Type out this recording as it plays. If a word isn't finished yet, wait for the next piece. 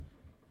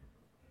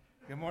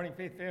Good morning,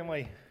 Faith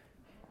family.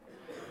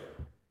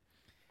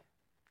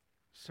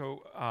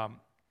 So,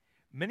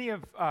 many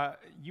of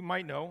you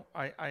might know,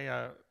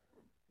 I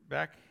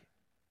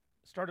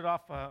started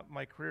off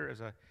my career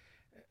as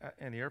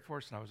in the Air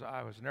Force, and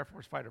I was an Air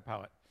Force fighter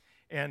pilot.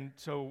 And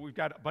so we've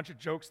got a bunch of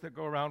jokes that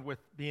go around with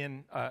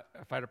being a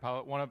fighter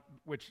pilot. One of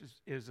which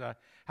is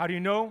how do you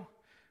know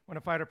when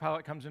a fighter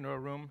pilot comes into a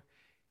room?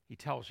 He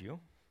tells you.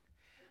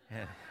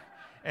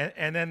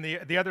 And then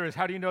the other is,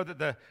 how do you know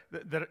that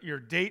that your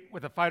date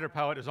with a fighter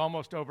pilot is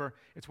almost over?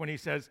 It's when he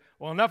says,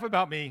 "Well, enough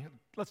about me.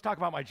 Let's talk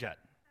about my jet."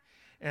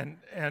 And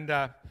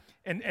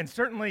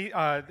certainly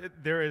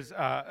there is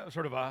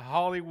sort of a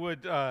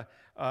Hollywood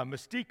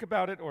mystique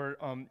about it, or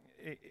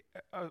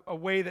a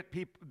way that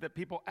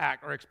people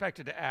act or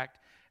expected to act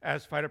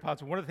as fighter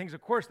pilots. And one of the things,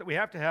 of course, that we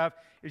have to have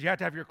is you have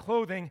to have your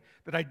clothing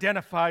that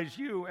identifies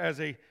you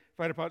as a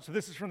fighter pilot. So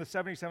this is from the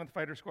 77th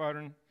Fighter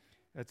Squadron.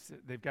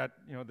 They've got,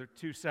 their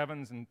 2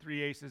 sevens and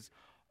 3 aces.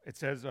 It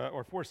says,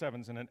 or 4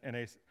 sevens and an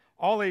ace.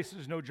 All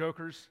aces, no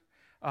jokers,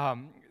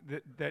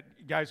 that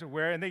guys would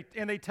wear. And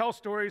they tell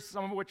stories,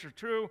 some of which are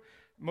true,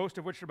 most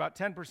of which are about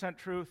 10%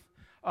 truth.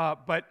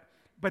 But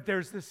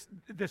there's this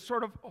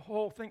sort of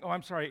whole thing. Oh,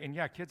 I'm sorry. And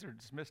yeah, kids are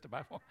dismissed to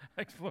Bible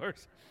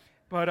Explorers.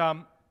 But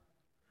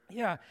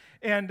yeah,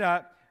 and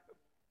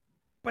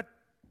but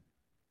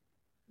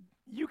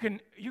you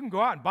can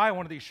go out and buy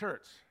one of these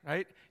shirts,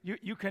 right?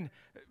 You can.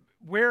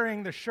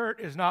 Wearing the shirt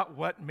is not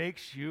what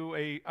makes you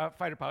a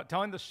fighter pilot.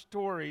 Telling the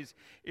stories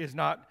is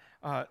not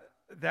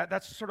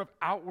that's sort of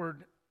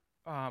outward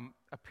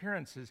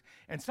appearances.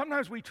 And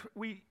sometimes we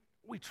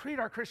treat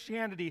our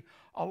Christianity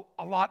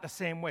a lot the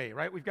same way,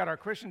 right? We've got our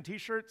Christian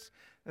T-shirts.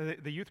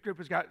 The youth group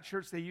has got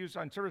shirts they use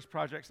on service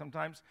projects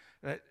sometimes.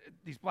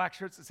 These black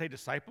shirts that say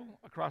 "disciple"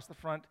 across the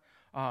front.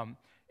 Or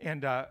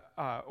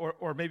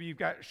maybe you've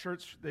got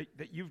shirts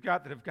that you've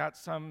got that have got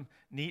some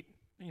neat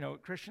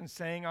Christian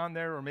saying on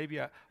there, or maybe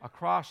a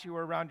cross you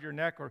wear around your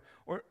neck, or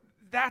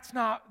that's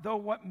not though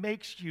what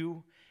makes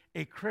you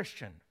a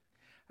Christian.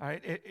 All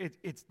right,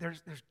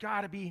 there's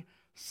got to be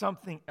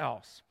something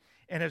else.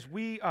 And as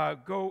we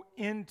go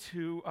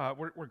into,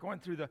 we're going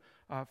through the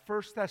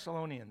 1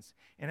 Thessalonians,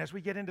 and as we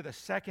get into the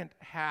second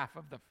half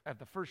of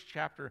the first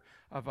chapter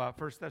of 1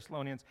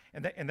 Thessalonians,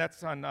 and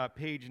that's on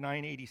page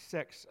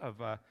 986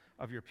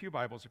 of your pew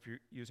Bibles if you're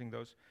using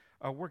those.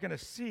 We're going to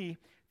see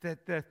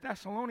that the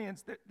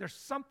Thessalonians, there's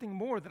something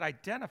more that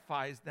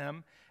identifies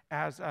them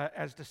as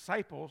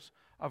disciples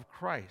of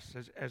Christ,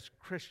 as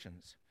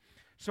Christians.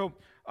 So,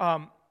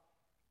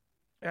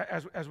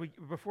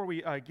 before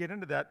we get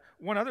into that,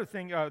 one other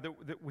thing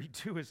that we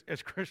do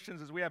as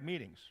Christians is we have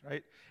meetings,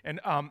 right?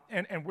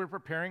 And we're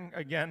preparing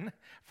again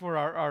for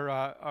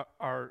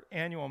our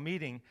annual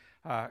meeting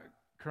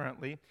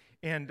currently.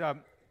 And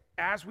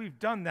as we've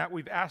done that,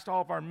 we've asked all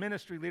of our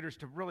ministry leaders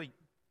to really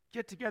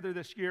get together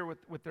this year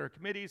with their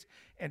committees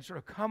and sort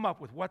of come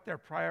up with what their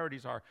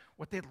priorities are,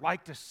 what they'd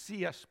like to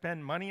see us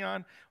spend money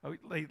on, what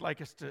they'd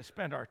like us to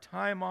spend our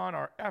time on,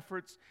 our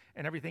efforts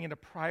and everything, and to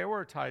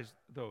prioritize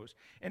those.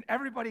 And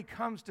everybody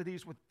comes to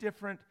these with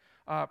different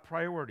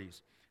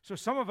priorities. So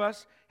some of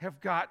us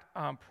have got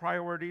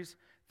priorities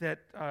that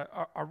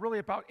are really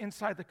about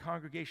inside the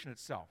congregation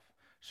itself.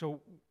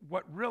 So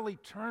what really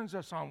turns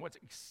us on, what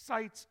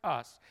excites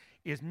us,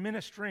 is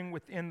ministering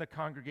within the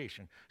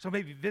congregation. So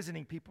maybe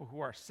visiting people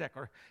who are sick,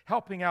 or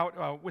helping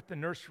out with the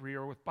nursery,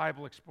 or with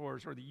Bible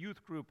Explorers, or the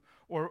youth group,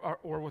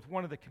 or with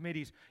one of the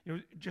committees.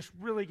 Just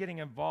really getting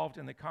involved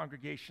in the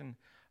congregation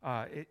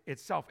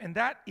itself. And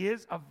that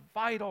is a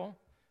vital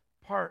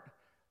part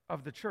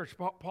of the church.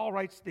 Paul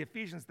writes to the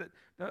Ephesians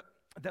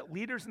that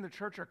leaders in the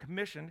church are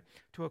commissioned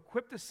to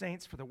equip the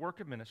saints for the work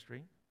of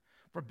ministry,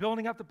 for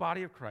building up the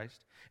body of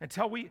Christ,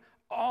 until we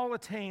all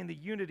attain the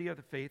unity of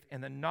the faith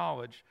and the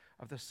knowledge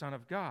of the Son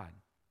of God.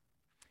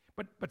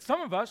 But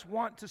some of us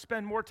want to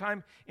spend more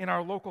time in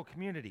our local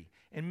community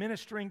and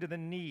ministering to the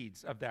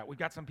needs of that. We've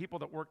got some people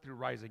that work through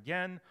Rise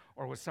Again,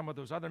 or with some of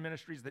those other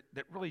ministries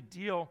that really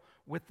deal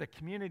with the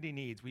community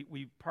needs.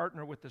 We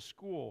partner with the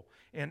school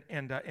and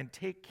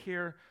take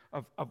care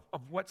of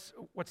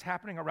what's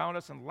happening around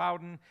us in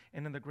Loudoun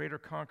and in the greater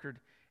Concord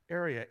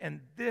area. And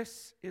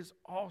this is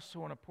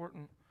also an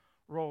important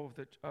role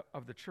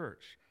of the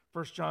church.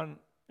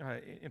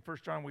 In 1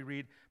 John we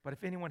read, "But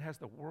if anyone has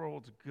the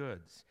world's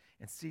goods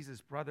and sees his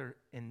brother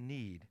in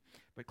need,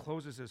 but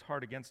closes his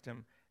heart against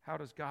him, how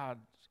does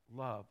God's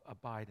love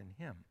abide in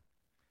him?"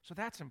 So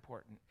that's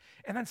important.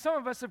 And then some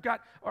of us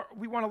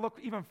we want to look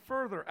even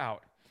further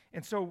out.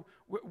 And so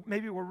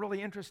maybe we're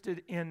really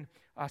interested in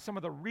some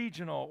of the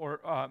regional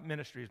or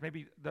ministries,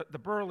 maybe the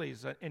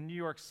Burleys in New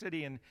York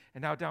City and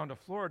now down to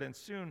Florida, and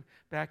soon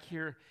back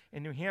here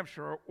in New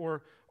Hampshire,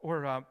 or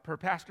per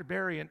Pastor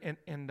Barry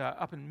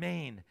up in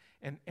Maine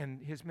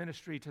and his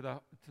ministry to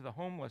the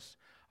homeless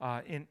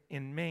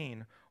in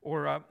Maine,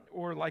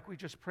 or like we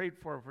just prayed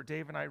for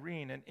Dave and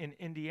Irene in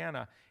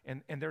Indiana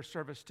and their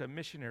service to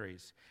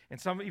missionaries.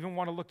 And some even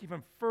want to look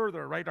even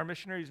further, right? Our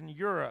missionaries in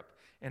Europe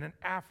and in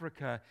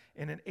Africa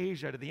and in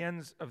Asia, to the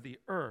ends of the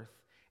earth.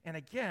 And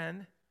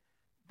again,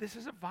 this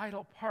is a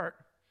vital part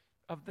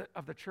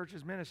of the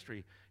church's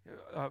ministry.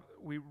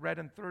 We read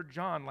in 3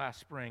 John last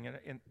spring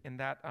in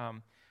that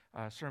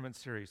sermon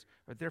series.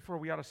 But therefore,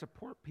 we ought to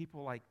support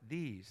people like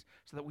these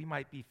so that we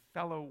might be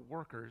fellow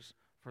workers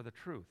for the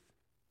truth.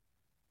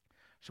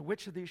 So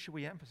which of these should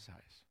we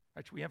emphasize?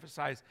 Should we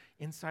emphasize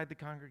inside the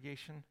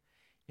congregation,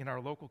 in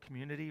our local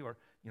community, or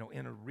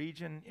in a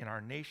region, in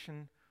our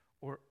nation,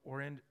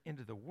 or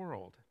into the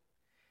world?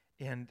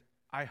 And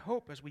I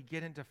hope as we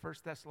get into 1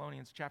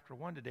 Thessalonians chapter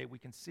 1 today, we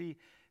can see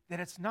that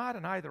it's not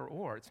an either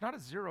or. It's not a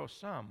zero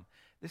sum.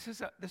 This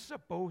is a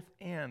both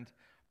and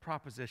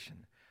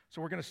proposition.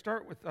 So we're going to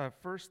start with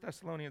 1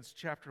 Thessalonians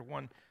chapter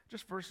 1,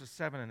 just verses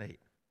 7 and 8.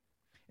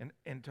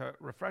 And to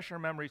refresh our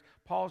memories,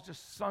 Paul's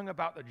just sung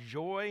about the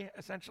joy,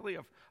 essentially,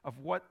 of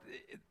what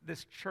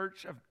this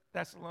church of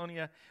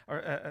Thessalonica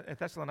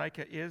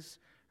is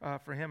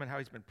for him, and how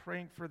he's been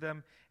praying for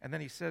them. And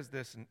then he says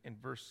this in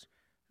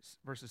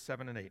verses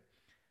 7 and 8.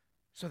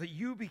 So that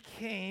you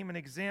became an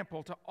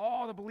example to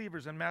all the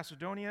believers in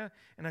Macedonia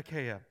and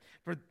Achaia.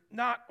 For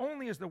not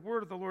only has the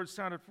word of the Lord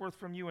sounded forth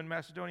from you in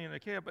Macedonia and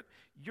Achaia, but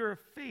your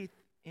faith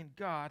in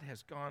God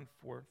has gone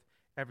forth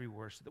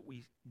everywhere, so that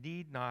we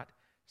need not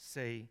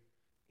say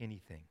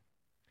anything.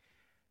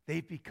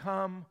 They've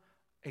become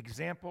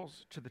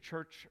examples to the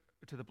church,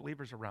 to the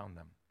believers around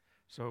them.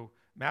 So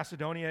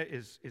Macedonia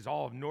is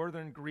all of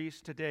northern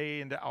Greece today,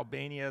 into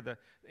Albania,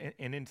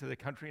 and into the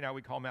country now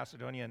we call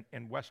Macedonia,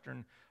 and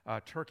western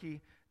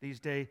Turkey these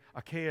days.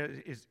 Achaia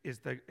is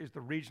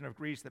the region of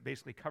Greece that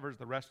basically covers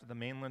the rest of the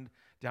mainland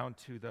down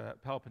to the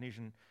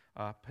Peloponnesian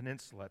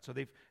Peninsula. So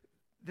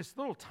this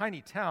little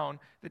tiny town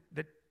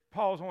that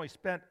Paul's only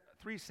spent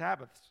 3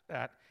 Sabbaths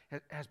at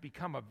has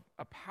become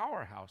a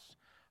powerhouse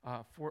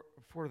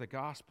for the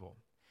gospel.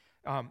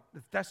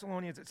 The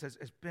Thessalonians, it says,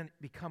 has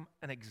become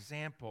an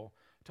example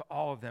to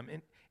all of them.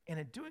 And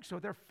in doing so,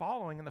 they're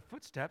following in the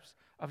footsteps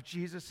of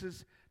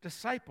Jesus'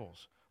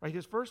 disciples, right?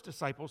 His first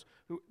disciples,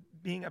 who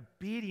being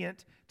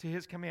obedient to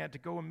his command to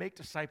go and make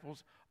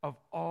disciples of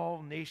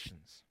all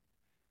nations,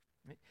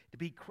 right? To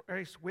be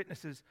Christ's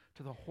witnesses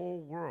to the whole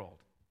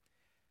world.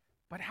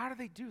 But how do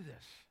they do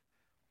this?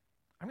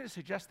 I'm going to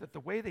suggest that the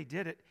way they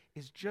did it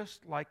is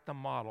just like the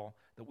model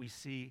that we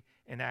see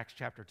in Acts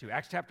chapter 2.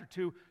 Acts chapter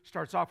 2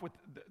 starts off with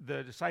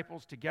the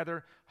disciples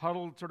together,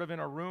 huddled sort of in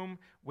a room,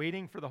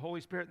 waiting for the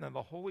Holy Spirit, and then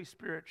the Holy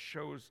Spirit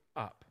shows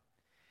up.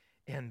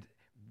 And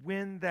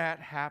when that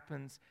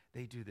happens,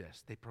 they do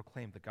this. They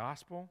proclaim the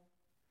gospel,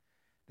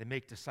 they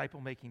make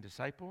disciple-making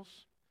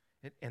disciples,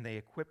 and they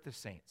equip the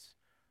saints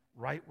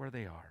right where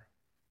they are.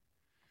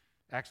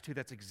 Acts 2,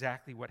 that's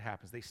exactly what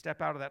happens. They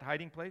step out of that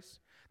hiding place.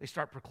 They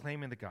start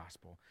proclaiming the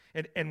gospel.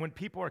 And when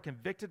people are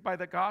convicted by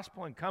the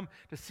gospel and come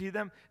to see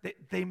them,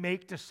 they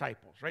make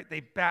disciples, right?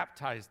 They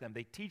baptize them.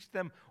 They teach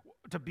them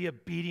to be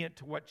obedient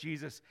to what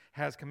Jesus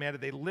has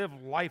commanded. They live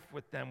life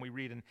with them, we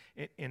read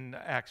in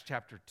Acts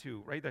chapter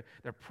 2, right?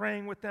 They're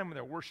praying with them,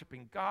 they're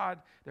worshiping God,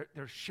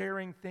 they're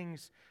sharing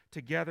things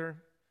together.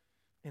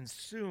 And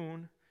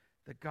soon,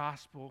 the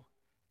gospel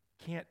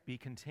can't be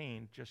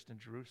contained just in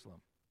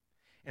Jerusalem.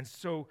 And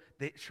so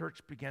the church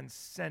began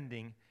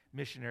sending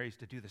missionaries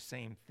to do the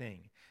same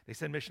thing. They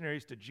send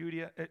missionaries to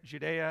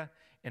Judea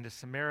and to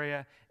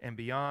Samaria and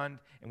beyond.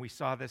 And we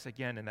saw this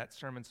again in that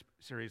sermon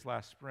series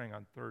last spring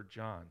on 3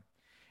 John.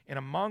 And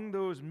among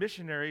those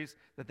missionaries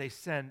that they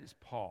send is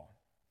Paul.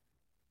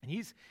 And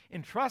he's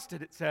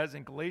entrusted, it says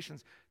in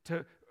Galatians,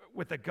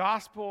 with the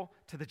gospel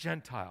to the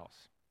Gentiles.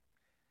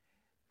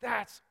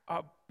 That's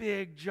a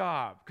big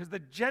job, because the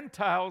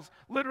Gentiles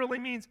literally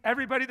means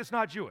everybody that's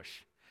not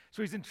Jewish.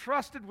 So he's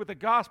entrusted with the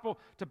gospel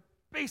to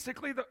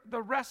basically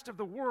the rest of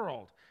the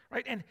world,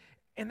 right?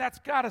 And that's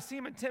got to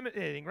seem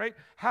intimidating, right?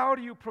 How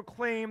do you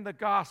proclaim the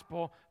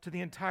gospel to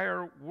the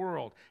entire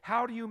world?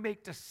 How do you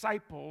make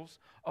disciples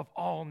of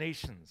all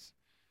nations?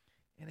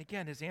 And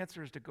again, his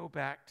answer is to go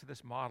back to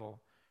this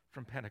model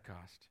from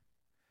Pentecost.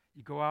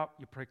 You go out,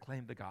 you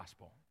proclaim the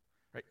gospel,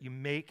 right? You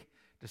make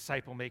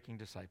disciple-making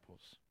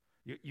disciples.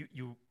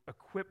 You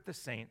equip the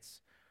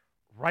saints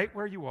right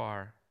where you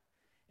are,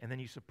 and then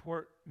you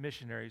support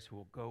missionaries who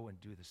will go and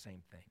do the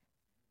same thing.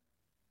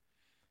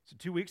 So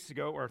 2 weeks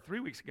ago, or 3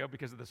 weeks ago,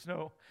 because of the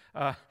snow,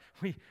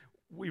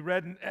 we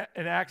read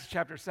in Acts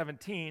chapter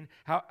 17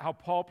 how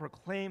Paul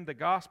proclaimed the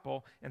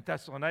gospel in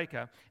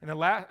Thessalonica. And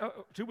then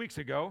 2 weeks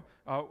ago,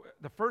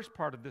 the first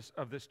part of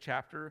this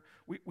chapter,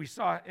 we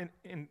saw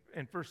in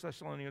 1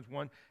 Thessalonians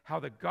 1 how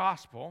the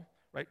gospel,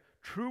 right,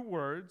 true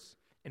words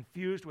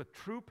infused with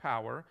true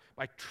power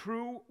by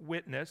true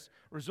witness,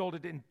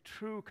 resulted in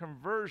true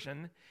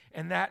conversion,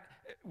 and that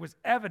was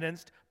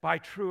evidenced by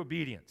true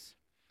obedience.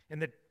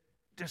 And the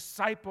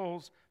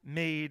disciples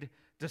made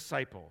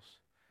disciples.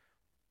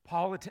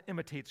 Paul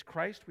imitates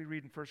Christ, we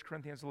read in 1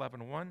 Corinthians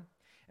 11:1,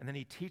 and then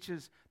he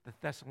teaches the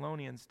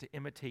Thessalonians to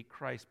imitate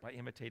Christ by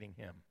imitating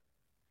him.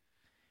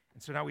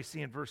 And so now we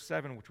see in verse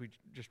 7, which we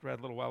just read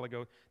a little while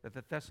ago, that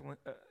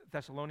the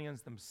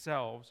Thessalonians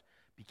themselves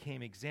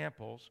became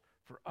examples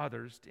for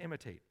others to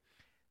imitate.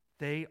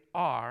 They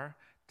are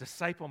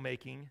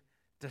disciple-making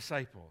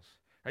disciples.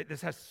 Right?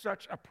 This has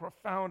such a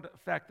profound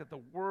effect that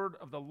the word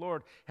of the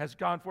Lord has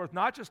gone forth,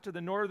 not just to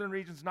the northern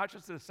regions, not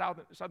just to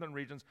the southern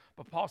regions,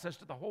 but Paul says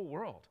to the whole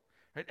world,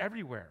 right?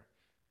 Everywhere.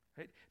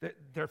 Right?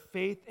 Their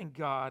faith in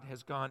God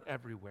has gone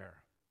everywhere.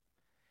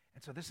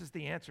 And so this is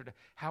the answer to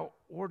how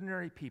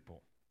ordinary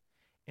people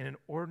in an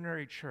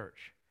ordinary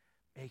church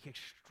make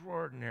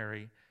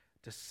extraordinary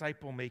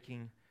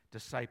disciple-making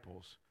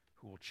disciples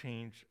who will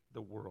change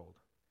the world.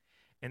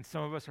 And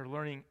some of us are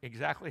learning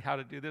exactly how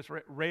to do this.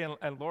 Ray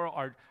and Laurel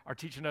are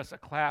teaching us a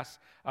class.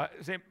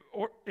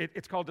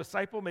 It's called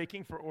Disciple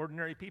Making for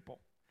Ordinary People.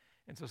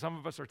 And so some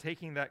of us are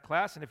taking that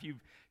class, and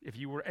if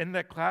you were in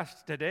that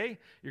class today,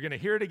 you're going to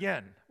hear it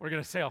again. We're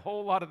going to say a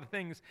whole lot of the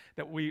things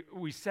that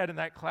we said in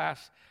that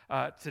class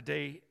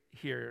today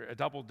here, a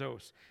double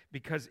dose,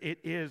 because it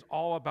is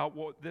all about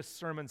what this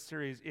sermon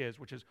series is,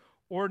 which is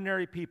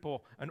ordinary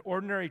people, an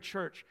ordinary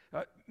church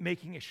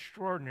making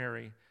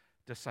extraordinary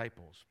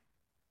disciples.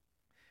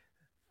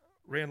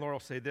 Ray and Laurel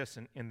say this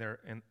in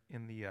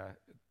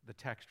the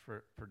text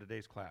for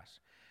today's class.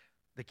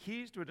 The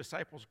keys to a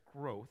disciple's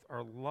growth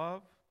are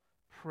love,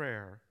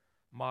 prayer,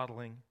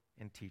 modeling,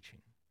 and teaching.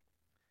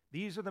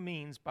 These are the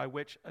means by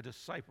which a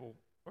disciple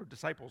or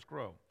disciples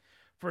grow.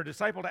 For a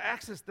disciple to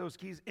access those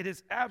keys, it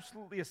is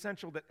absolutely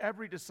essential that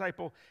every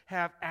disciple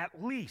have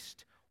at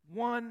least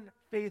one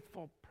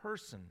faithful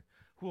person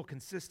who will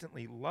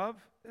consistently love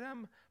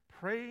them,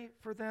 pray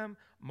for them,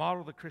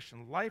 model the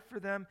Christian life for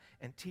them,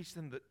 and teach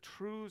them the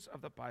truths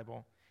of the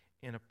Bible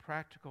in a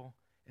practical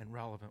and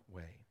relevant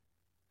way.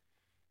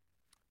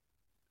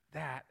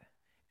 That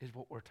is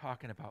what we're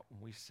talking about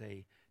when we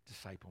say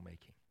disciple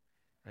making,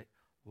 right?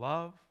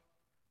 Love,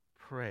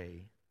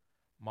 pray,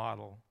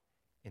 model,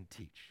 and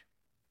teach.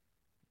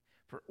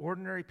 For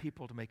ordinary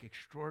people to make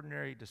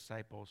extraordinary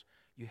disciples,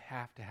 you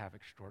have to have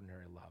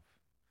extraordinary love,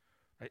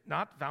 right?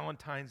 Not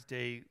Valentine's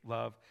Day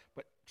love,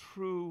 but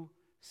true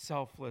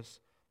selfless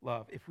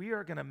love. If we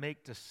are going to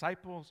make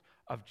disciples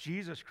of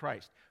Jesus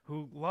Christ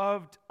who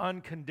loved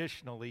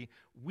unconditionally,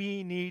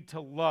 we need to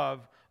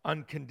love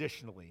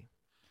unconditionally,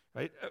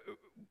 right?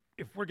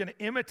 If we're going to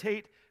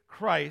imitate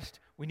Christ,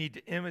 we need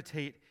to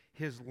imitate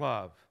his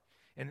love.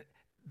 And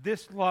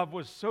this love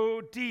was so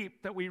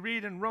deep that we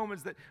read in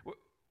Romans that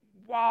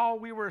while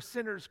we were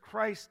sinners,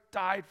 Christ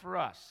died for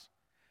us.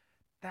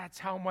 That's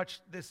how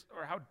much this,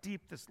 or how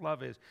deep this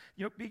love is.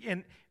 You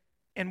know,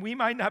 and we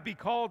might not be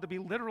called to be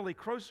literally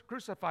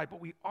crucified,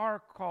 but we are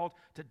called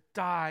to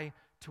die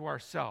to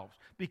ourselves.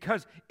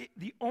 Because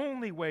the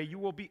only way you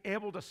will be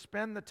able to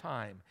spend the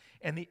time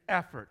and the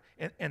effort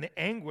and the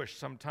anguish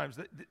sometimes,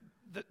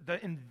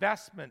 the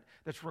investment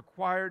that's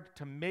required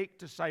to make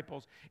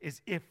disciples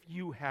is if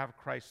you have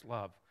Christ's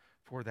love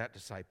for that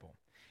disciple.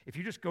 If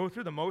you just go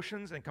through the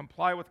motions and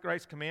comply with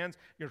Christ's commands,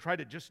 you're trying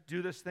to just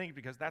do this thing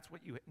because that's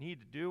what you need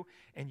to do,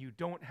 and you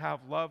don't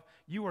have love,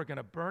 you are going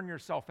to burn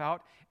yourself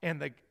out,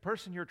 and the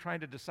person you're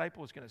trying to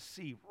disciple is going to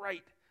see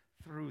right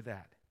through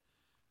that.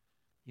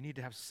 You need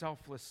to have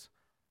selfless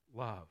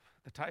love,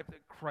 the type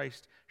that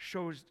Christ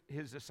shows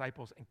his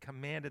disciples and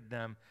commanded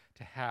them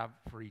to have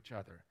for each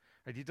other.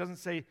 Right? He doesn't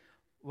say,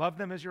 love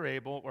them as you're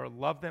able, or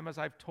love them as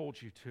I've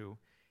told you to.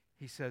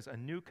 He says, a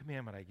new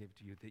commandment I give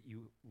to you, that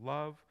you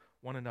love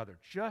one another.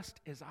 Just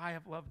as I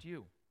have loved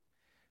you,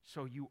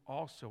 so you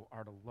also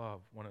are to love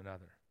one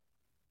another.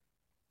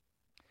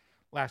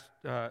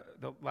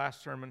 The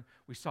last sermon,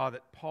 we saw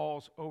that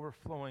Paul's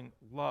overflowing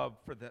love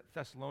for the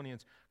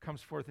Thessalonians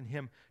comes forth in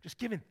him just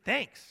giving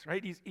thanks,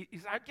 right? He's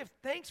I give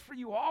thanks for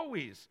you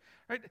always,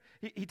 right?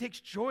 He takes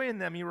joy in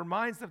them. He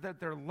reminds them that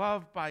they're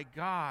loved by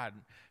God.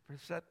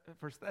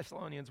 For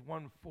Thessalonians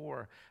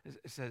 1:4,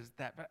 it says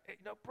that, but,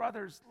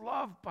 brothers,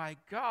 loved by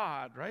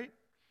God, right?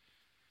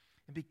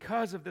 And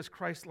because of this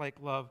Christ-like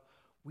love,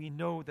 we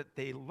know that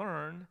they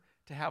learn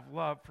to have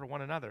love for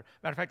one another.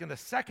 Matter of fact, in the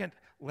second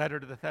letter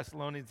to the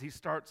Thessalonians, he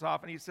starts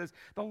off and he says,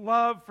 the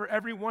love for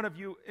every one of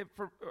you,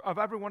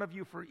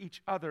 for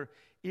each other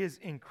is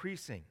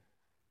increasing.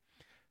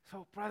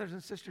 So, brothers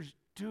and sisters,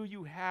 do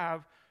you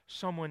have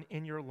someone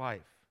in your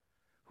life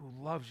who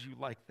loves you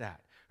like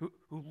that? Who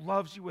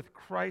loves you with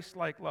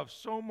Christ-like love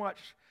so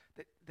much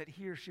that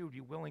he or she would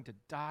be willing to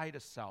die to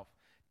self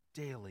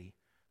daily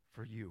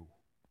for you,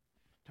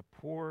 to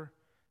pour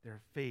their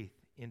faith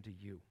into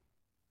you?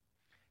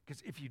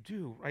 Because if you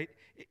do, right,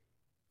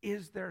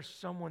 is there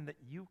someone that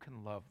you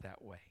can love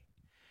that way?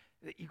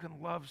 That you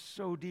can love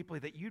so deeply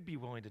that you'd be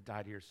willing to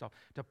die to yourself,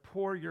 to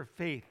pour your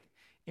faith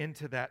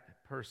into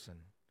that person?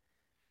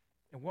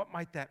 And what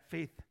might that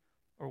faith,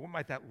 or what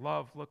might that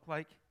love look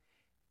like?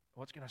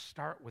 Well, it's going to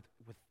start with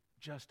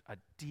just a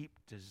deep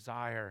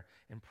desire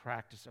and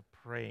practice of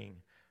praying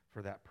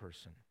for that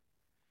person.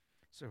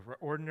 So for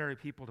ordinary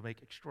people to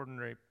make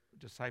extraordinary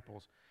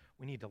disciples,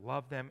 we need to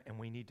love them and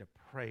we need to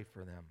pray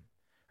for them,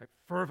 right?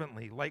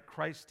 Fervently, like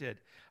Christ did.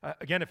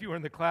 Again, if you were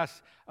in the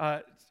class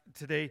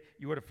today,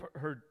 you would have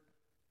heard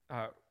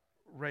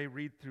Ray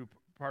read through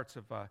parts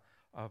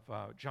of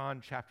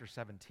John chapter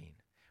 17,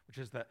 which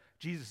is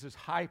Jesus'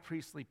 high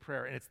priestly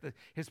prayer, and it's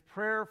his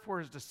prayer for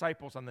his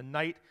disciples on the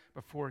night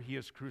before he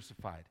is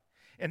crucified.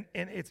 And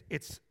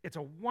it's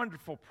a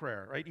wonderful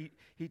prayer, right?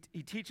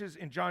 He teaches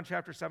in John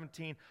chapter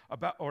 17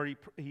 about, or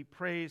he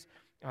prays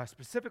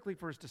specifically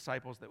for his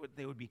disciples that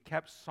they would be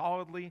kept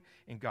solidly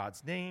in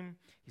God's name.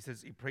 He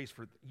says he prays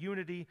for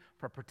unity,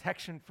 for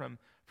protection from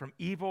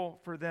evil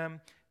for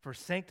them, for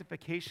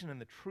sanctification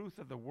and the truth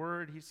of the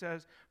word, he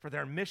says, for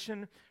their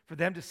mission, for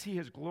them to see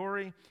his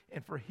glory,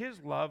 and for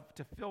his love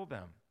to fill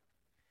them.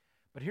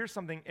 But here's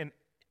something, and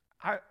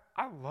I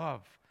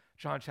love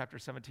John chapter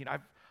 17.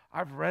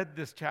 I've read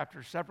this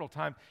chapter several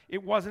times.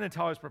 It wasn't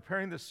until I was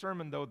preparing this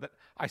sermon, though, that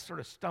I sort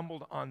of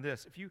stumbled on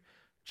this.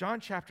 John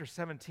chapter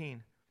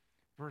 17,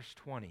 verse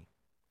 20.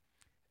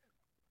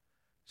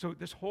 So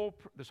this whole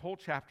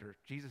chapter,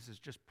 Jesus is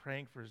just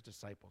praying for his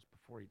disciples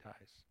before he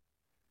dies.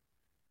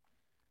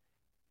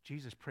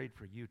 Jesus prayed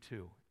for you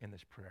too in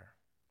this prayer.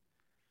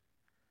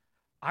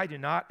 I do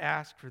not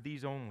ask for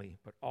these only,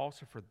 but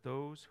also for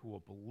those who will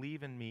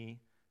believe in me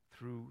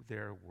through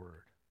their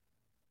word,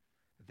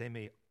 that they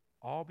may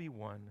all be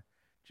one,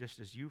 just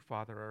as you,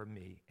 Father, are in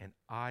me, and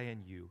I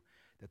in you,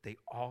 that they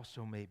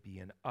also may be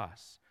in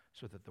us,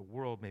 so that the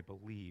world may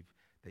believe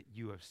that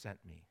you have sent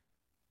me.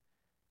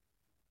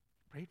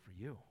 He prayed for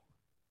you.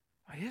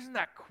 Isn't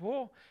that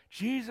cool?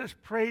 Jesus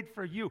prayed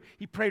for you.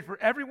 He prayed for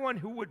everyone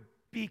who would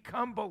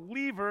become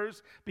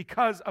believers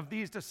because of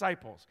these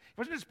disciples. He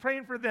wasn't just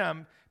praying for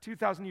them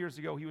 2,000 years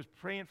ago. He was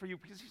praying for you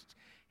because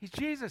he's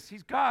Jesus.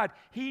 He's God.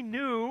 He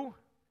knew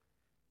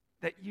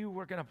that you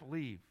were going to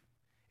believe.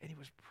 And he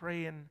was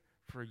praying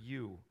for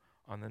you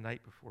on the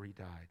night before he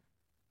died.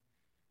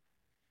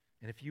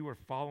 And if you are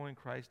following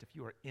Christ, if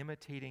you are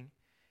imitating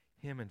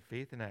him in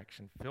faith and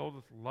action, filled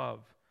with love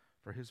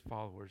for his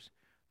followers,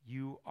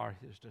 you are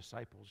his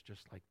disciples,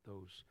 just like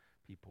those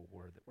people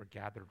were that were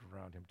gathered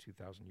around him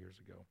 2,000 years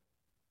ago.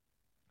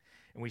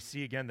 And we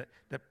see again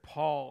that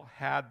Paul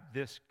had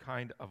this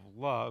kind of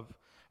love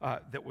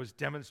that was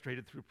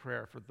demonstrated through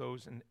prayer for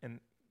those in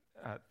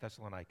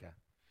Thessalonica.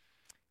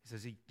 He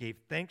says he gave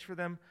thanks for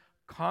them,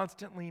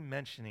 constantly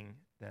mentioning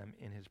them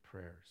in his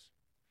prayers.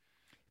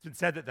 It's been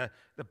said that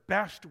the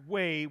best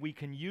way we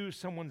can use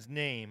someone's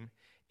name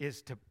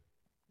is to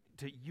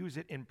use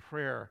it in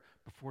prayer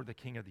before the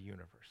King of the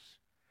universe.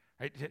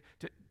 Right?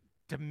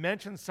 To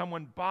mention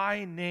someone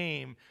by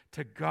name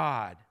to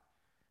God.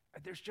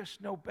 There's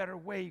just no better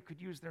way you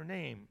could use their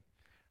name,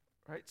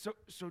 right?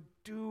 So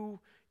do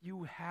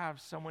you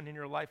have someone in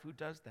your life who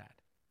does that?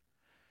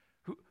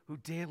 Who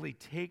daily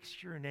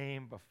takes your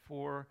name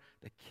before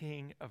the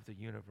King of the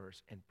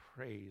universe and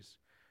prays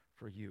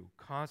for you,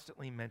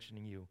 constantly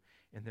mentioning you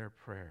in their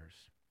prayers?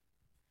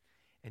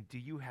 And do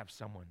you have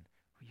someone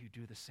who you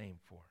do the same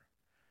for,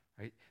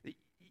 right? That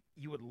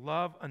you would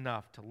love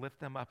enough to lift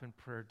them up in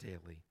prayer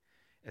daily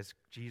as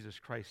Jesus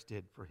Christ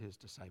did for his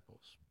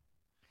disciples.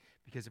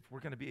 Because if we're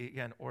going to be,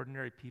 again,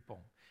 ordinary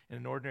people in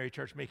an ordinary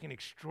church making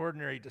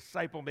extraordinary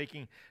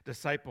disciple-making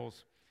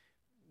disciples,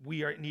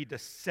 we need to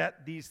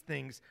set these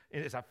things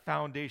as a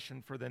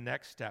foundation for the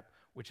next step,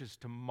 which is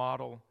to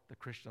model the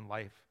Christian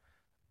life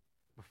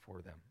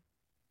before them.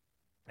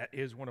 That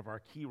is one of our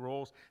key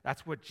roles.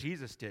 That's what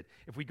Jesus did.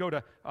 If we go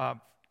to a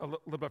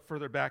little bit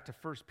further back to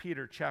 1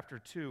 Peter chapter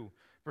 2,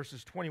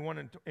 verses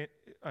 21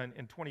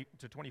 and 20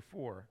 to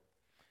 24, it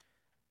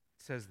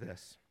says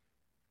this.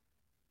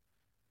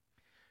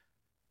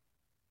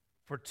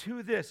 For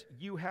to this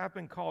you have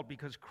been called,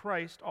 because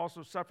Christ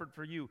also suffered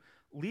for you,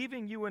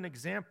 leaving you an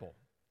example,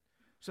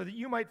 so that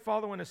you might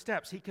follow in his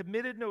steps. He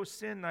committed no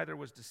sin, neither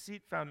was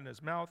deceit found in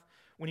his mouth.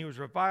 When he was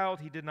reviled,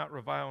 he did not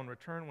revile in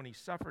return. When he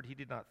suffered, he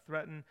did not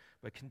threaten,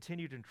 but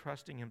continued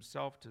entrusting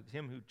himself to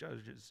him who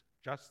judges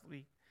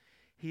justly.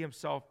 He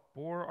himself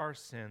bore our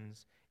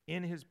sins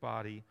in his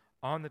body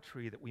on the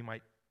tree, that we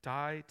might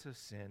die to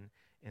sin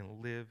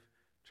and live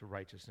to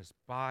righteousness.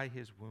 By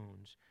his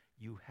wounds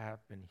you have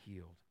been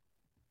healed.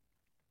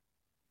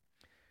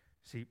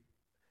 See,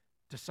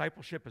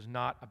 discipleship is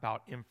not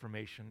about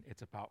information,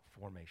 it's about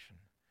formation.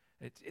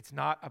 It's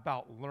not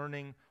about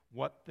learning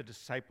what the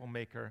disciple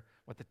maker,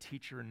 what the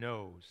teacher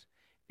knows.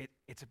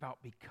 It's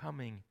about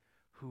becoming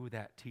who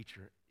that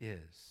teacher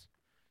is.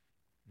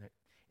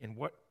 And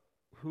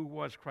who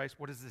was Christ?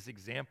 What is this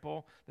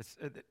example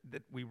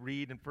that we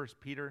read in 1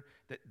 Peter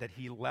that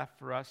he left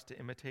for us to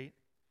imitate?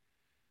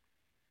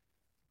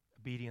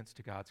 Obedience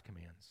to God's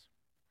commands.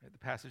 Right? The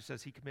passage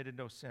says he committed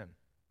no sin.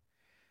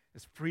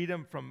 His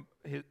freedom from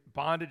his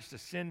bondage to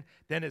sin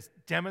then is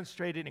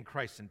demonstrated in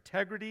Christ's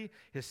integrity,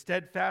 his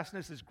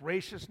steadfastness, his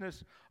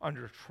graciousness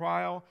under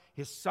trial,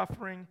 his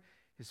suffering,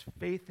 his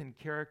faith in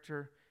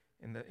character,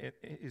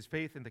 his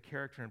faith in the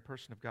character and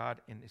person of God,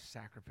 and his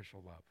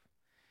sacrificial love.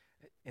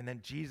 And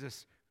then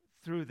Jesus,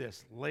 through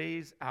this,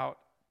 lays out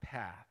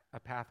a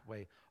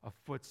pathway of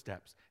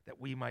footsteps that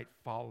we might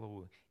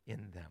follow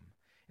in them.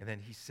 And then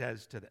he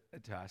says to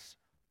us,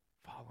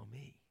 follow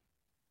me.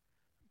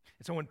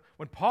 And so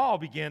when Paul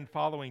began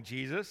following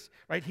Jesus,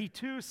 right, he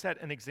too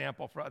set an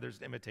example for others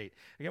to imitate.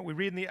 Again, we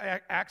read in the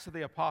Acts of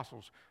the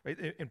Apostles, right,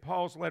 in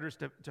Paul's letters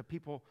to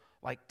people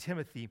like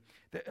Timothy,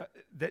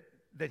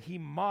 that he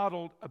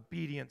modeled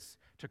obedience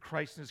to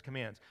Christ and his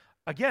commands.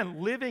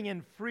 Again, living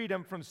in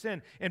freedom from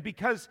sin. And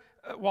because,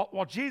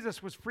 while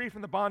Jesus was free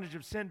from the bondage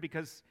of sin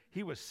because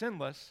he was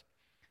sinless,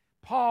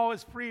 Paul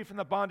is free from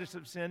the bondage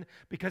of sin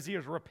because he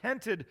has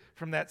repented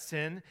from that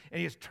sin and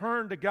he has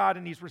turned to God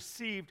and he's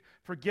received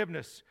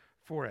forgiveness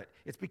for it.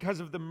 It's because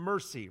of the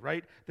mercy,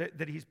 right,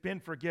 that he's been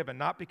forgiven,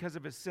 not because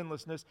of his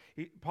sinlessness.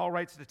 Paul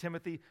writes to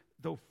Timothy,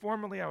 though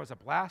formerly I was a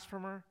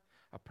blasphemer,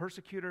 a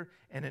persecutor,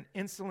 and an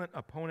insolent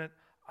opponent,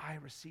 I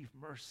received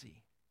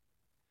mercy.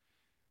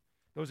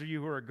 Those of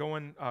you who are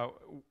going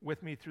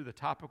with me through the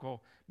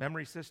topical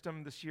memory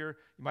system this year,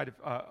 you might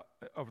have,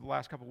 over the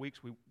last couple of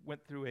weeks, we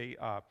went through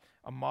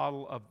a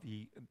model of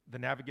the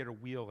navigator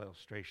wheel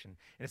illustration.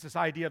 And it's this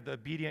idea of the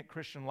obedient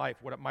Christian life,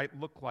 what it might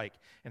look like,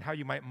 and how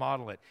you might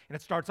model it. And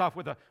it starts off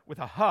with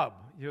a hub,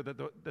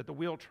 that the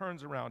wheel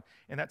turns around,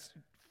 and that's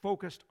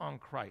focused on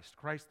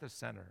Christ the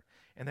center.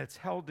 And that's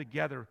held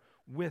together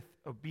with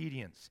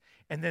obedience.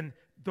 And then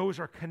those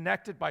are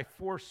connected by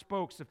four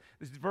spokes,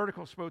 these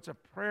vertical spokes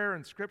of prayer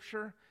and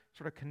scripture,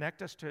 sort of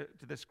connect us to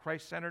this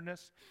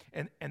Christ-centeredness.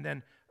 And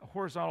then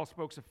horizontal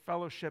spokes of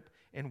fellowship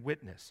and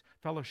witness.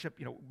 Fellowship,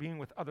 being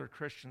with other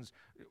Christians,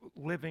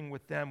 living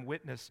with them,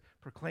 witness,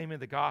 proclaiming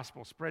the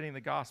gospel, spreading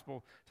the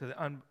gospel to the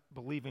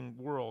unbelieving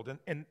world.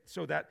 And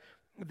so that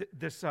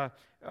this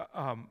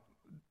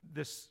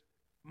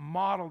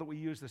model that we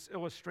use, this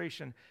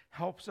illustration,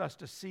 helps us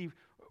to see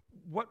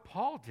what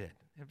Paul did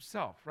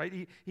himself,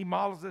 right? He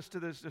models this to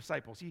his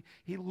disciples.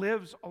 He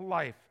lives a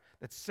life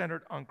that's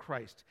centered on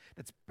Christ,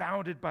 that's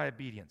bounded by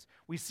obedience.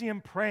 We see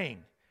him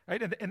praying,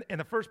 right? In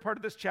the first part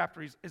of this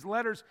chapter, his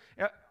letters,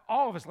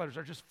 all of his letters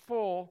are just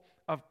full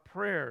of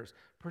prayers,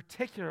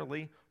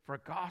 particularly for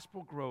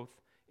gospel growth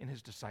in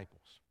his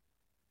disciples.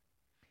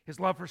 His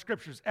love for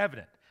Scripture is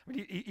evident. I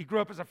mean, he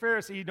grew up as a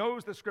Pharisee. He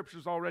knows the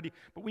Scriptures already,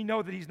 but we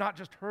know that he's not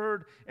just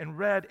heard and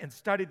read and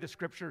studied the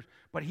Scriptures,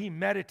 but he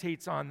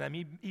meditates on them.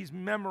 He's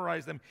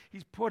memorized them.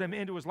 He's put them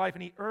into his life,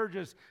 and he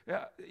urges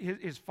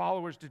his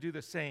followers to do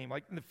the same.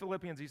 Like in the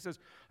Philippians, he says,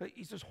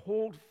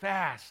 hold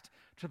fast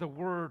to the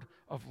word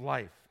of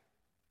life.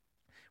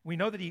 We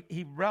know that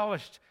he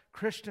relished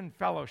Christian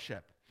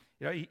fellowship.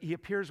 He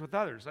appears with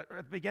others. At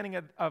the beginning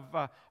of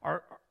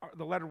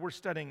the letter we're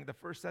studying, the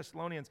 1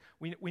 Thessalonians,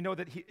 we know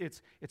that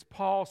it's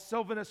Paul,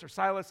 Silvanus, or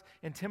Silas,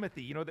 and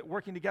Timothy, that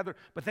working together.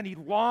 But then he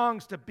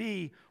longs to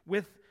be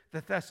with the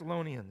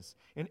Thessalonians.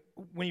 And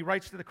when he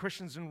writes to the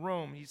Christians in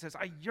Rome, he says,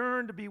 I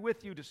yearn to be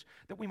with you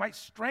that we might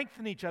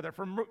strengthen each other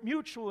for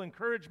mutual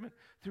encouragement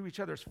through each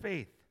other's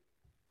faith.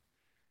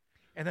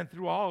 And then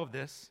through all of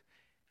this,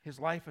 his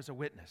life as a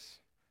witness.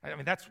 I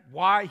mean, that's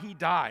why he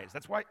dies.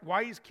 That's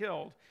why he's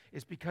killed,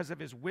 is because of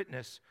his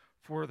witness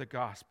for the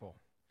gospel.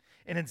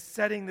 And in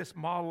setting this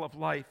model of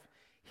life,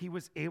 he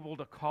was able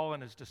to call in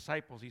his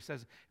disciples. He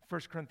says,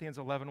 1 Corinthians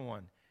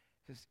 11:1,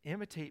 he says,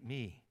 imitate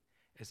me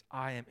as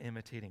I am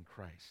imitating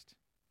Christ.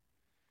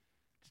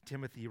 To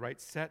Timothy, he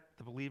writes, set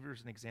the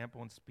believers an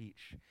example in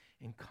speech,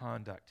 in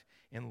conduct,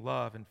 in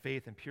love, in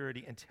faith, and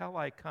purity. Until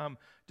I come,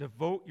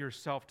 devote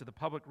yourself to the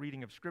public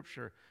reading of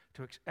Scripture,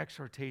 to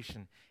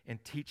exhortation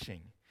and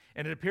teaching.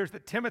 And it appears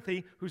that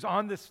Timothy, who's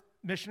on this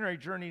missionary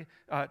journey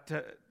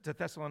to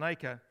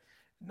Thessalonica,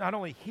 not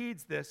only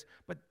heeds this,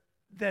 but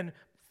then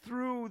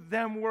through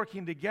them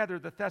working together,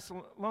 the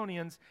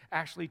Thessalonians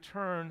actually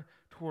turn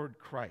toward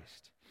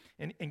Christ.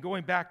 And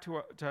going back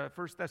to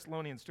 1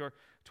 Thessalonians, to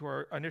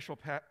our initial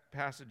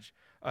passage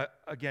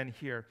again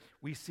here,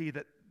 we see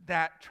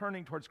that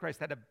turning towards Christ,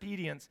 that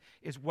obedience,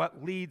 is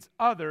what leads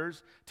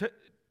others to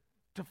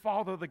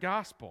follow the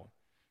gospel.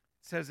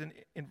 It says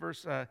in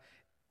verse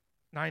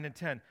 9 and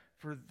 10,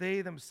 for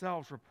they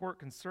themselves report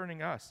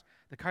concerning us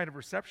the kind of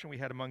reception we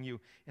had among you,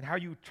 and how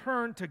you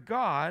turned to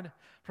God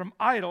from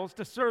idols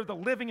to serve the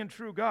living and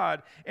true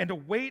God, and to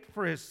wait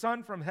for his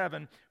Son from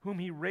heaven, whom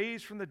he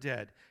raised from the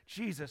dead,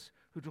 Jesus,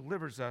 who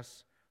delivers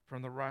us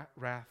from the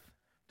wrath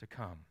to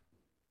come.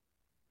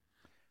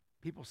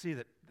 People see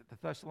that the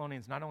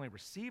Thessalonians not only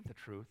received the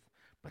truth,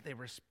 but they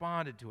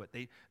responded to it.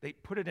 They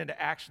put it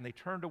into action. They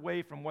turned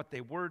away from what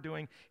they were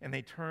doing, and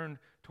they turned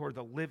toward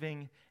the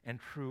living and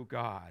true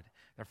God.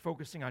 They're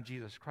focusing on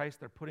Jesus Christ.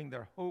 They're putting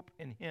their hope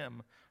in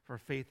him for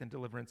faith and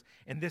deliverance.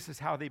 And this is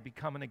how they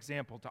become an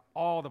example to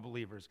all the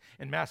believers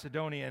in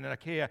Macedonia and in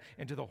Achaia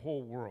and to the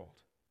whole world.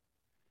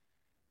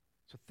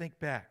 So think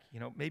back.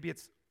 Maybe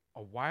it's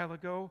a while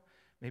ago.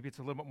 Maybe it's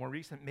a little bit more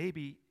recent.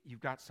 Maybe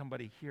you've got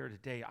somebody here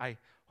today. I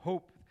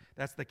hope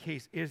that's the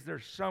case. Is there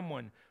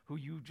someone who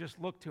you just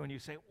look to and you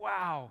say,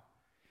 wow,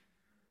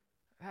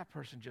 that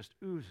person just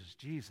oozes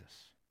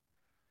Jesus?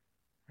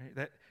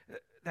 Right?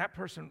 That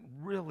person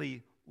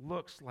really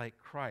looks like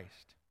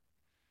Christ.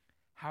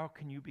 How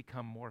can you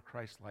become more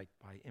Christ-like?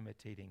 By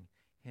imitating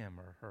him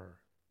or her.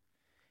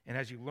 And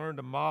as you learn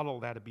to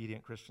model that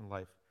obedient Christian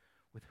life,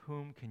 with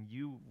whom can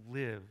you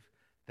live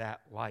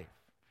that life?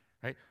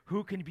 Right?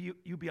 Who can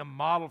you be a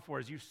model for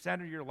as you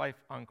center your life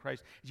on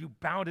Christ, as you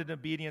bound in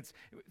obedience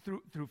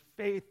through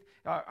faith,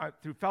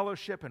 through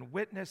fellowship and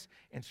witness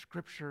and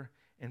Scripture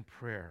and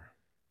prayer?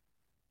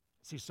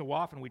 See, so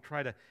often we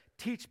try to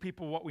teach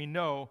people what we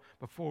know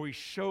before we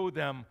show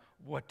them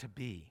what to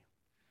be.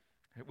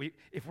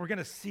 If we're going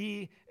to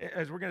see,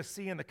 as we're going to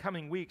see in the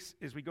coming weeks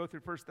as we go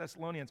through 1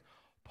 Thessalonians,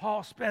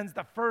 Paul spends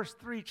the first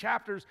 3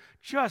 chapters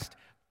just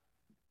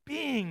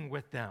being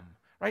with them,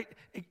 right?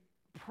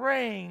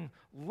 Praying,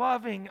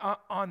 loving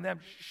on them,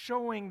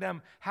 showing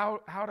them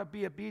how to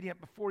be obedient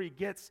before he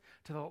gets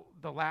to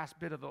the last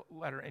bit of the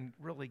letter and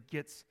really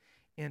gets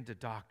into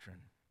doctrine.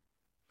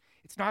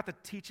 It's not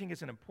that teaching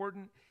isn't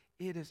important.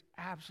 It is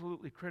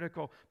absolutely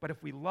critical. But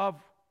if we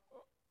love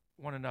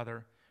one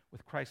another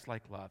with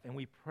Christ-like love, and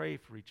we pray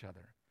for each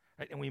other,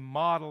 right, and we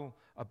model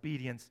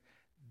obedience,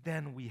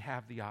 then we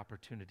have the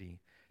opportunity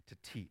to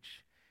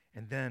teach.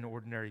 And then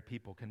ordinary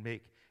people can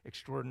make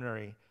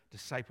extraordinary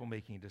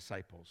disciple-making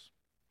disciples.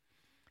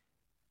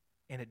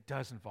 And it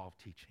does involve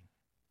teaching.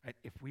 Right?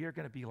 If we are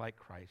going to be like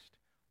Christ,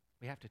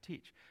 we have to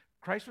teach.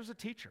 Christ was a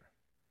teacher.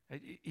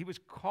 He was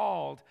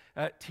called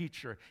a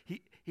teacher.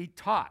 He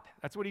taught.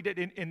 That's what he did.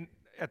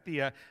 At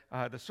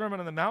the Sermon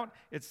on the Mount,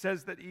 it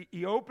says that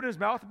he opened his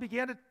mouth and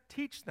began to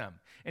teach them.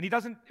 And he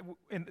doesn't,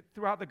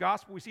 throughout the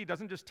gospel, we see he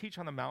doesn't just teach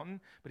on the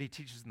mountain, but he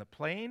teaches in the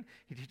plain,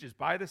 he teaches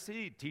by the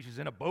sea, he teaches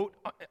in a boat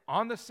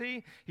on the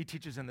sea, he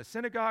teaches in the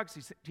synagogues,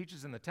 he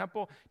teaches in the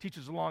temple,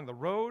 teaches along the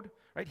road,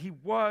 right? He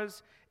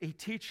was a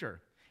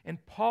teacher. And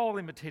Paul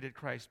imitated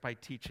Christ by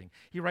teaching.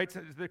 He writes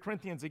to the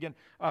Corinthians again,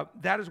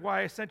 that is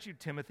why I sent you,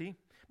 Timothy,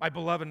 my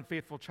beloved and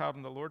faithful child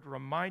in the Lord, to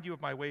remind you of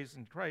my ways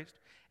in Christ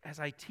as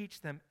I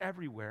teach them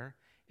everywhere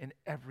in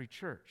every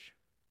church.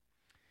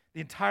 The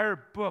entire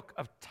book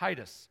of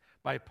Titus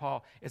by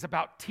Paul is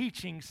about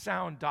teaching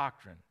sound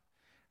doctrine.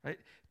 Right?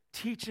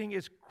 Teaching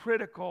is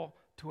critical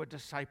to a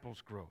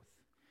disciple's growth.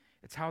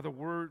 It's how the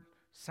word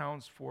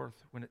sounds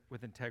forth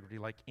with integrity,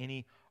 like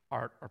any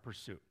art or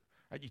pursuit.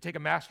 Right? You take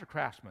a master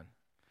craftsman.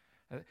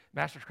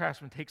 Master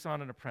craftsman takes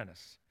on an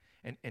apprentice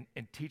and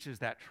teaches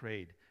that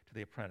trade to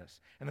the apprentice.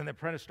 And then the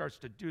apprentice starts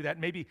to do that,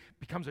 maybe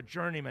becomes a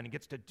journeyman and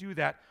gets to do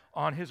that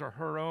on his or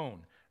her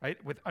own, right?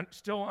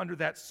 Still under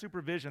that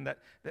supervision,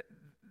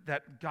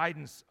 that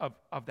guidance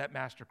of that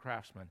master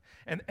craftsman.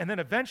 And then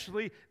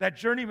eventually that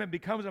journeyman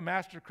becomes a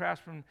master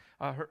craftsman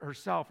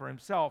herself or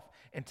himself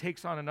and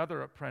takes on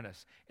another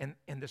apprentice. And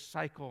the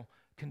cycle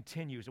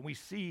continues. And we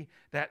see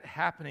that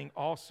happening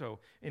also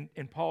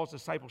in Paul's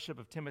discipleship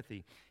of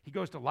Timothy. He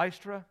goes to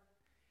Lystra.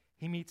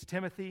 He meets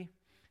Timothy.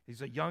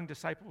 He's a young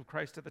disciple of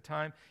Christ at the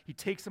time. He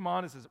takes him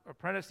on as his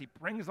apprentice. He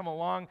brings him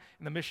along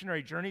in the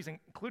missionary journeys,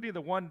 including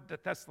the one to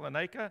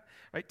Thessalonica.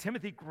 Right?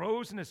 Timothy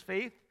grows in his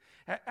faith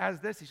as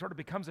this. He sort of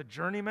becomes a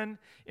journeyman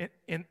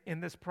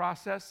in this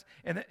process.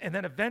 And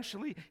then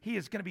eventually he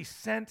is going to be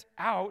sent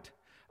out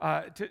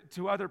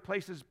to other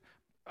places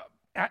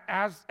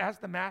as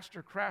the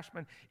master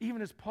craftsman,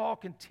 even as Paul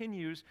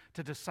continues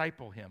to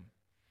disciple him.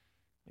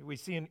 We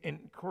see in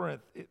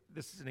Corinth,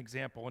 this is an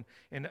example,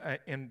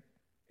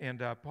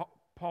 and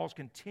Paul's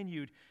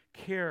continued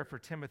care for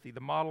Timothy,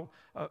 the model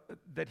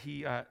that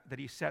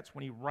he sets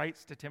when he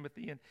writes to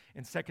Timothy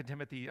in 2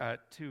 Timothy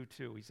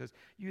 2:2. He says,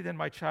 "You then,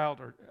 my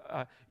child,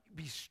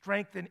 be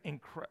strengthened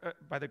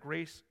by the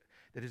grace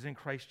that is in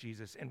Christ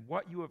Jesus, and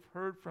what you have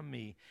heard from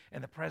me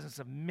in the presence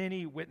of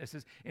many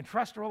witnesses,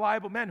 entrust to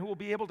reliable men who will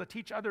be able to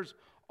teach others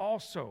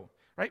also."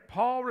 Right?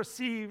 Paul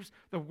receives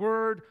the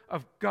word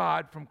of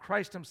God from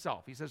Christ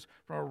himself. He says,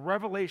 from a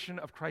revelation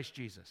of Christ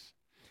Jesus.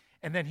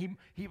 And then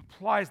he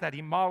applies that,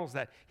 he models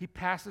that, he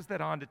passes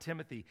that on to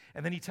Timothy.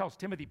 And then he tells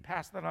Timothy,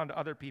 pass that on to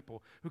other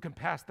people who can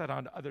pass that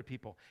on to other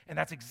people. And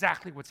that's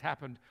exactly what's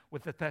happened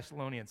with the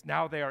Thessalonians.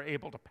 Now they are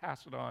able to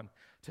pass it on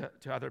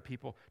to other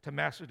people, to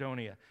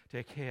Macedonia, to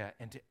Achaia,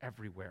 and to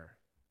everywhere.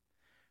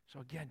 So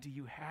again, do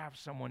you have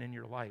someone in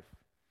your life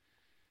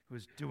who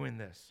is doing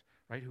this,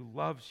 right? Who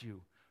loves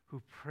you, who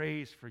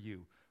prays for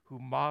you, who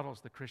models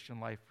the Christian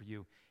life for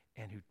you,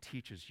 and who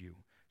teaches you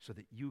so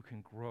that you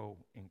can grow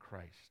in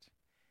Christ?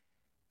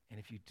 And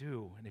if you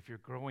do, and if you're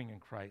growing in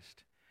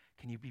Christ,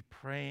 can you be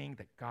praying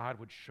that God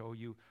would show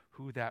you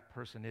who that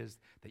person is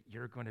that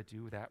you're going to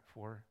do that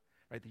for,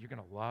 right? That you're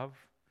going to love,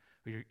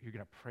 who you're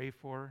going to pray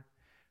for,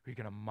 who you're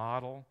going to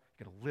model,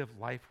 you're going to live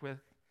life with,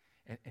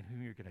 and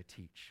whom you're going to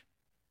teach.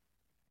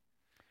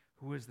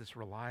 Who is this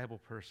reliable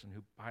person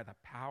who, by the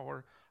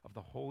power of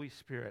the Holy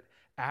Spirit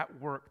at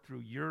work through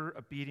your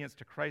obedience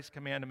to Christ's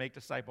command to make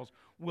disciples,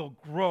 will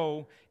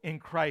grow in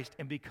Christ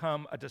and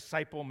become a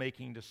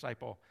disciple-making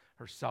disciple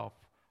herself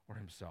or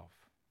himself,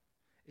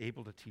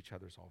 able to teach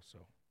others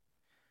also?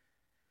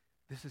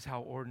 This is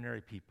how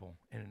ordinary people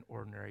in an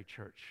ordinary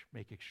church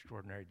make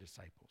extraordinary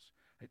disciples.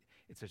 Right?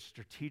 It's a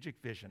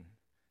strategic vision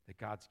that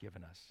God's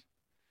given us.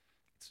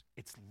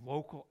 It's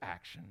local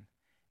action,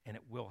 and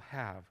it will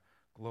have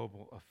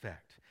global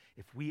effect.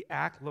 If we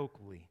act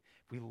locally,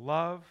 if we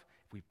love,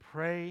 if we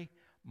pray,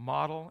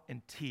 model,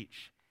 and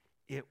teach,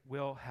 it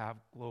will have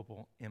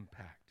global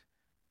impact.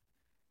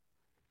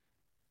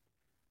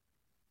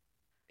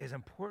 As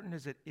important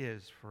as it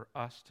is for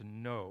us to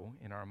know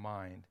in our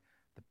mind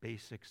the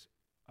basics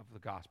of the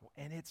gospel,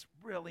 and it's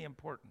really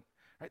important,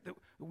 right? That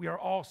we are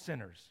all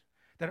sinners,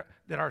 that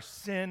our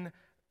sin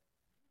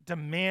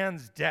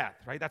demands death,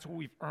 right? That's what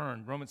we've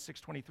earned. Romans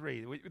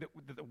 6:23.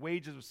 The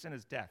wages of sin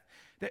is death.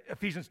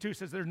 Ephesians 2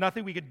 says there's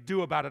nothing we can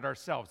do about it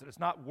ourselves, that it's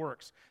not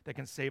works that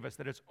can save us,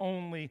 that it's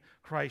only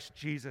Christ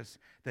Jesus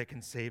that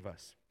can save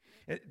us.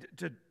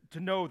 To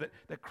know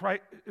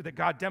that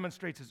God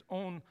demonstrates his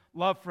own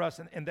love for us,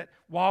 and that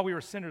while we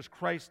were sinners,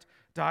 Christ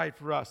died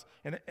for us.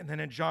 And then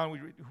in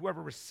John,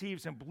 whoever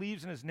receives him,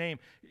 believes in his name,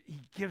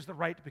 he gives the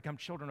right to become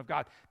children of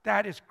God.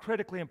 That is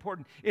critically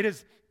important. It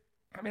is,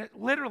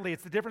 literally,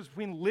 it's the difference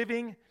between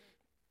living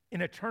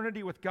in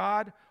eternity with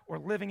God or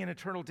living in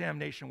eternal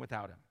damnation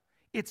without him.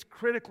 It's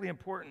critically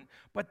important.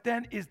 But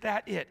then, is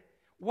that it?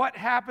 What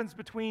happens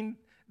between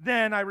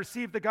then I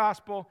receive the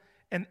gospel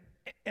and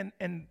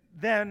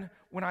then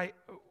when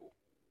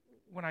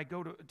I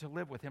go to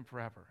live with him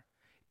forever?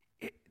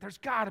 There's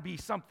got to be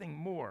something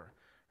more,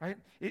 right?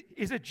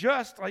 Is it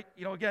just like,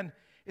 again,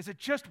 is it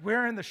just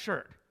wearing the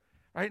shirt,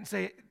 right? And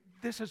say,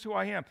 this is who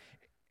I am.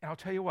 And I'll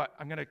tell you what,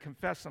 I'm going to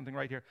confess something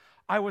right here.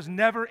 I was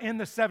never in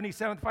the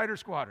 77th Fighter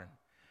Squadron.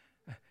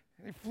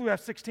 They flew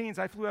F-16s,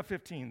 I flew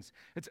F-15s.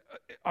 It's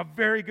a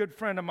very good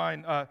friend of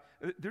mine.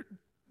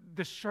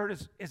 This shirt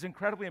is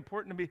incredibly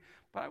important to me,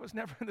 but I was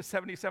never in the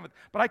 77th.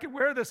 But I could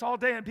wear this all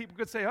day, and people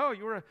could say, oh,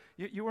 you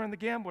were in the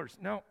Gamblers.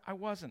 No, I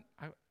wasn't.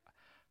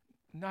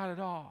 Not at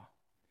all.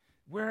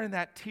 Wearing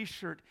that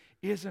T-shirt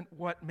isn't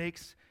what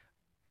makes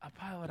a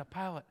pilot a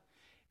pilot.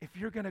 If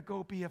you're going to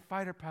go be a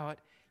fighter pilot,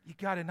 you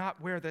got to not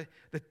wear the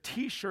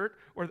T-shirt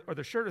or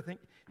the shirt or thing.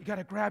 You got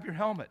to grab your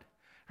helmet,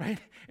 right?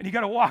 And you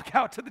got to walk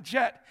out to the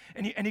jet,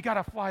 and you got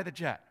to fly the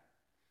jet.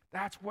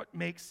 That's what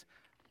makes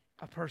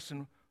a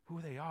person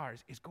who they are,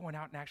 is going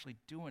out and actually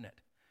doing it.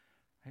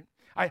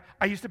 Right?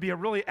 I used to be a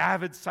really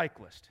avid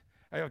cyclist.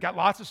 I've got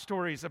lots of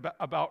stories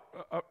about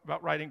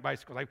riding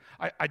bicycles.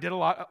 I did a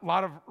lot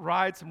of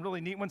rides, some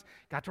really neat ones.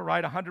 Got to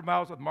ride 100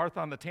 miles with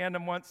Martha on the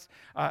tandem once.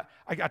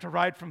 I got to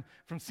ride from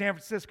San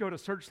Francisco to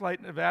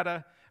Searchlight,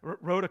 Nevada.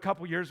 Rode a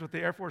couple years with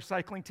the Air Force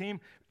cycling team.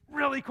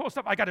 Really cool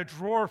stuff. I got a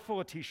drawer full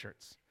of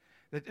T-shirts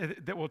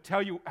that will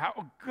tell you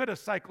how good a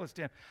cyclist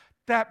I am.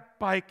 That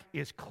bike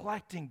is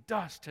collecting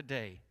dust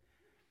today.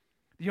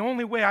 The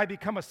only way I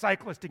become a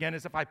cyclist again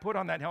is if I put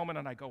on that helmet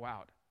and I go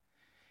out.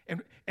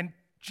 And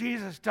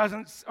Jesus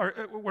doesn't, or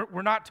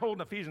we're not told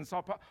in Ephesians,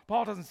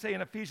 Paul doesn't say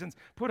in Ephesians,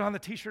 put on the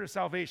T-shirt of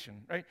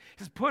salvation, right?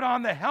 He says, put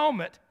on the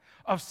helmet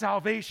of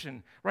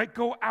salvation, right?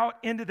 Go out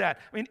into that.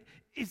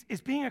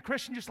 Is being a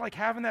Christian just like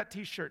having that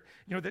T-shirt,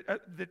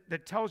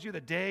 that tells you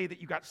the day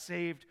that you got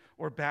saved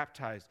or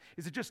baptized?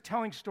 Is it just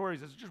telling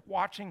stories? Is it just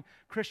watching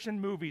Christian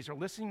movies or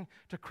listening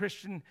to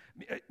Christian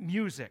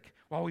music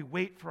while we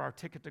wait for our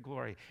ticket to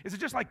glory? Is it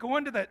just like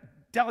going to that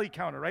deli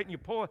counter, right? And you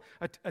pull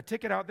a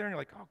ticket out there and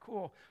you're like, oh,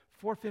 cool,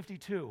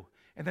 452,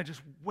 and then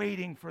just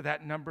waiting for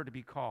that number to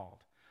be called.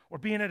 Or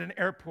being at an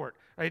airport,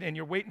 right, and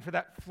you're waiting for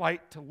that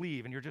flight to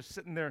leave, and you're just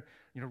sitting there,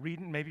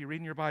 maybe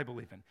reading your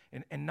Bible even,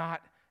 and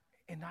not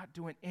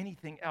doing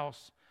anything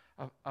else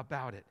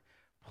about it.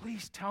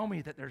 Please tell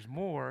me that there's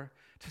more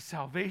to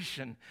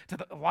salvation, to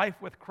the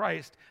life with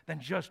Christ,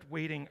 than just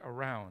waiting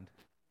around.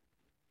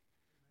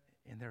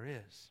 And there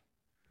is.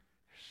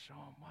 There's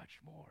so much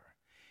more.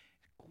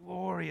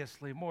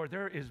 Gloriously more.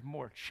 There is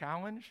more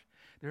challenge.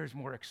 There's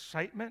more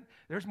excitement.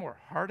 There's more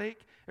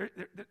heartache.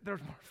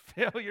 There's more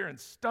failure and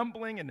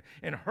stumbling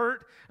and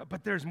hurt.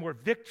 But there's more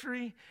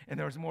victory, and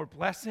there's more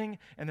blessing,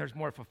 and there's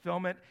more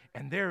fulfillment,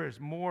 and there is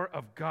more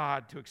of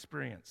God to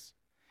experience.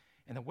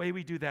 And the way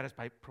we do that is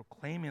by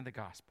proclaiming the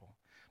gospel,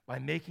 by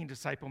making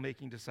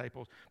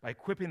disciples, by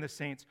equipping the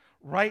saints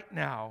right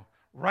now,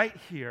 right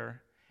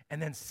here,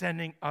 and then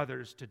sending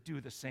others to do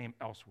the same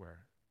elsewhere.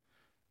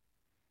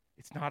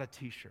 It's not a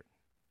T-shirt.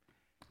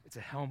 It's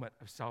a helmet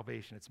of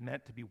salvation. It's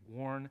meant to be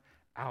worn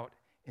out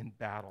in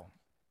battle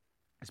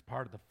as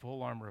part of the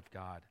full armor of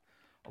God,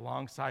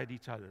 alongside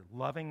each other,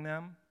 loving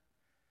them,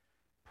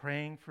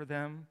 praying for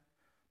them,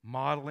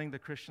 modeling the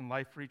Christian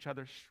life for each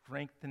other,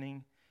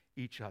 strengthening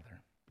each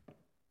other,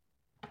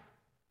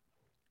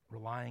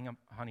 relying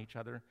on each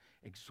other,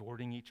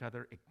 exhorting each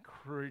other,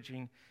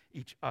 encouraging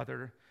each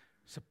other,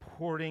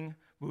 supporting,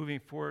 moving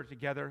forward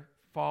together,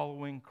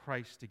 following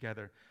Christ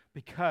together.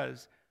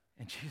 Because,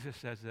 and Jesus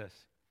says this,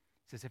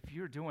 he says, if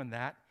you're doing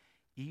that,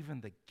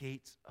 even the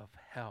gates of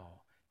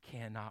hell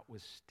cannot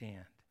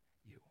withstand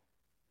you.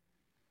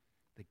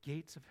 The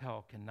gates of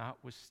hell cannot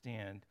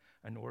withstand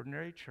an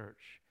ordinary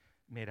church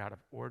made out of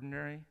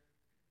ordinary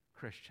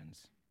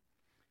Christians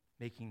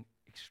making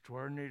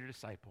extraordinary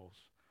disciples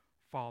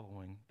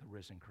following the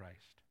risen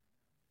Christ.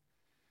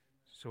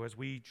 So as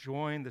we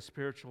join the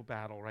spiritual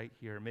battle right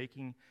here,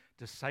 making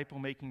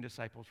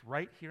disciples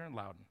right here in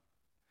Loudon,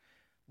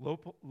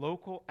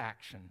 local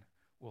action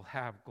will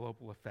have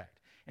global effect.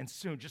 And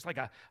soon, just like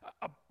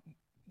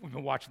we've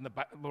been watching the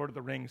Lord of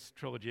the Rings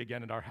trilogy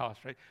again in our house,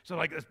 right? So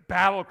like this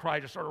battle cry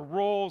just sort of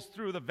rolls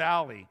through the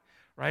valley,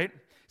 right?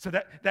 So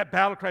that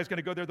battle cry is going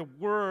to go there. The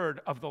word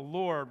of the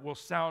Lord will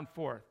sound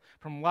forth.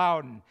 from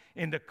Loudon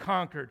into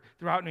Concord,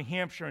 throughout New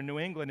Hampshire and New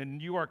England and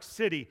New York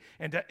City,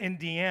 into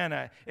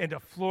Indiana, into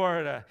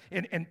Florida,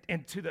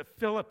 and to the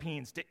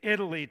Philippines, to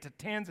Italy, to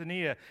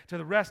Tanzania, to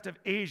the rest of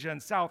Asia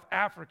and South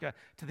Africa,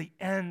 to the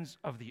ends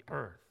of the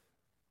earth.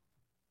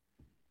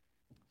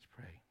 Let's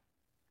pray.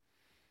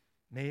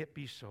 May it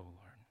be so, Lord.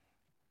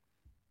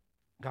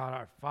 God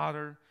our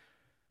Father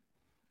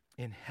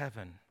in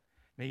heaven,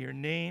 may your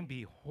name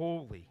be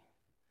holy,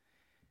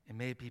 and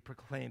may it be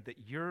proclaimed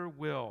that your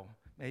will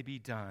may be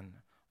done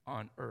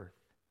on earth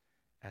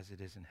as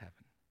it is in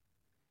heaven.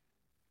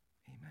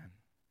 Amen.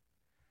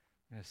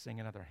 I'm going to sing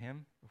another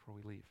hymn before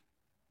we leave.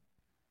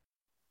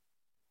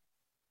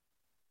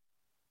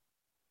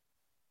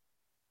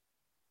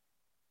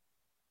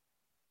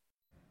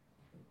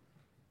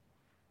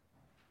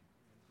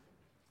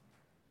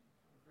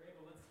 Great,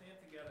 well, let's stand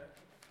together.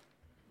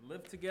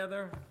 Live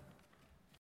together.